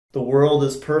The world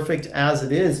is perfect as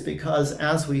it is because,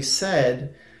 as we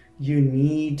said, you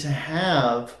need to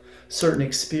have certain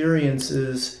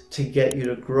experiences to get you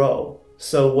to grow.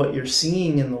 So what you're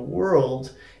seeing in the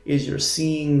world is you're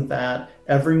seeing that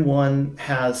everyone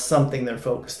has something they're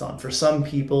focused on. For some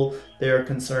people, they're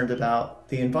concerned about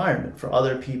the environment. For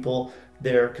other people,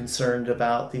 they're concerned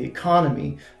about the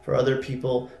economy. For other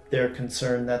people, they're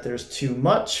concerned that there's too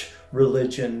much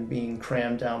religion being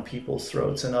crammed down people's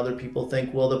throats. And other people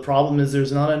think, well, the problem is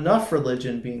there's not enough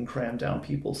religion being crammed down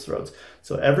people's throats.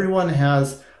 So everyone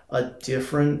has a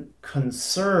different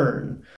concern